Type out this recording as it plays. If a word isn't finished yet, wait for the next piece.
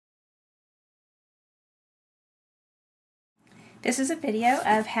This is a video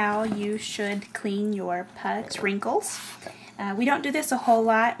of how you should clean your pug's wrinkles. We don't do this a whole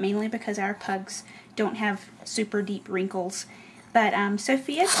lot, mainly because our pugs don't have super deep wrinkles. But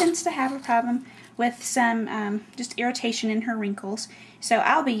Sophia tends to have a problem with some just irritation in her wrinkles. So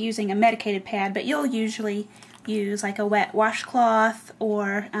I'll be using a medicated pad, but you'll usually use like a wet washcloth,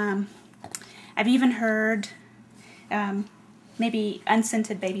 or I've even heard maybe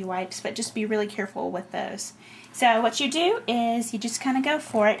unscented baby wipes, but just be really careful with those. So what you do is you just kind of go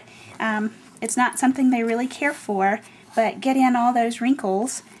for it. It's not something they really care for, but get in all those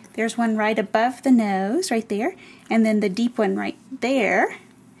wrinkles. There's one right above the nose, right there, and then the deep one right there.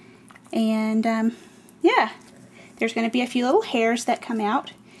 And yeah, there's going to be a few little hairs that come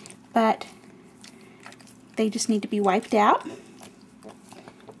out, but they just need to be wiped out.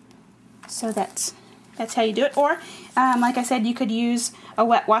 So that's how you do it. Or, like I said, you could use a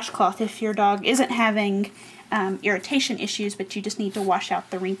wet washcloth if your dog isn't having irritation issues, but you just need to wash out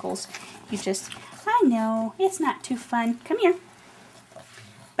the wrinkles. I know, it's not too fun. Come here.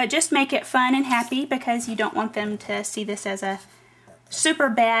 But just make it fun and happy, because you don't want them to see this as a super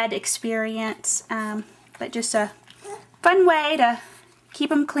bad experience, but just a fun way to keep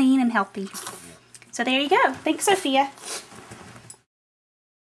them clean and healthy. So there you go. Thanks, Sophia.